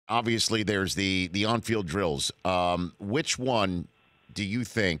obviously there's the on-field drills. Which one do you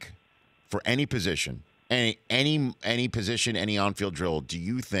think, for any position, any position, any on-field drill, do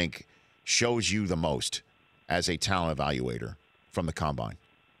you think shows you the most as a talent evaluator from the combine?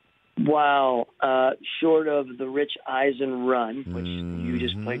 Wow. Short of the Rich Eisen run, which you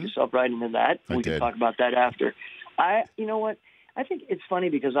just played yourself right into that. We can talk about that after. You know what? I think it's funny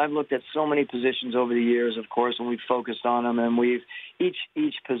because I've looked at so many positions over the years, of course, and we've focused on them, and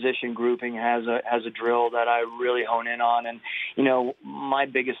each position grouping has a drill that I really hone in on. And, my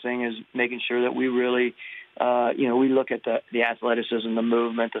biggest thing is making sure that we really, we look at the athleticism, the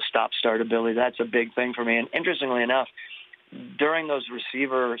movement, the stop-start ability. That's a big thing for me. And interestingly enough, during those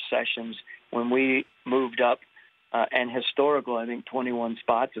receiver sessions, when we moved up, and historical, I think 21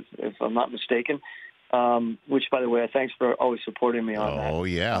 spots, if I'm not mistaken, which, by the way, thanks for always supporting me on that. Oh,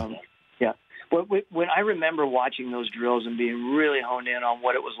 yeah. Yeah. When I remember watching those drills and being really honed in on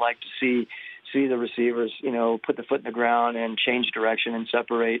what it was like to see the receivers, put the foot in the ground and change direction and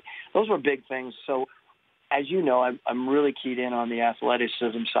separate, those were big things. So, as you know, I'm really keyed in on the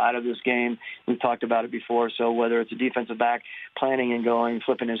athleticism side of this game. We've talked about it before. So whether it's a defensive back planning and going,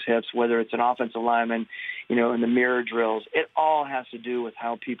 flipping his hips, whether it's an offensive lineman, in the mirror drills, it all has to do with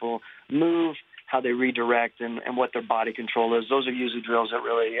how people move, how they redirect, and what their body control is. Those are usually drills that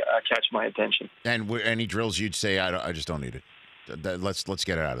really catch my attention. And any drills you'd say, I just don't need it. Let's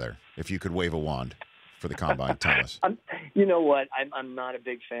get it out of there. If you could wave a wand for the combine, tell us. You know what? I'm not a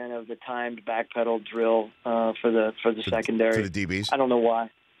big fan of the timed backpedal drill for the secondary. For the DBs? I don't know why,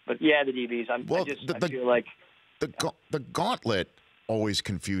 but yeah, the DBs. I feel like the gauntlet always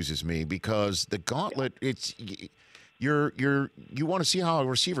confuses me because the gauntlet you want to see how a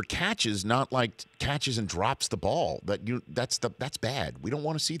receiver catches, not like catches and drops the ball. That's bad. We don't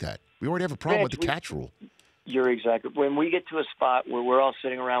want to see that. We already have a problem with the catch rule. You're exactly. When we get to a spot where we're all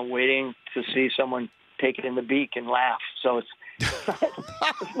sitting around waiting to see someone take it in the beak and laugh, so it's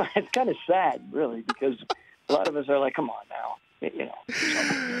kind of sad, really, because a lot of us are like, "Come on now,"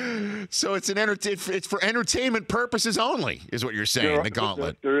 So it's for entertainment purposes only, is what you're saying. The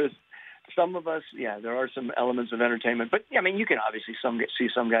gauntlet. There is some of us, there are some elements of entertainment, but I mean, you can obviously see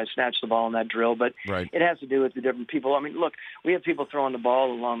some guys snatch the ball in that drill, but It has to do with the different people. I mean, look, we have people throwing the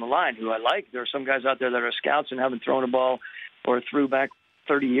ball along the line who I like. There are some guys out there that are scouts and haven't thrown a ball or threw back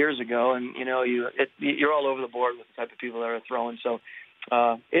 30 years ago, and you're all over the board with the type of people that are throwing. So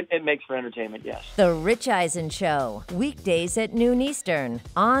it makes for entertainment, yes. The Rich Eisen Show, weekdays at noon Eastern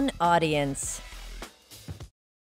on Audience.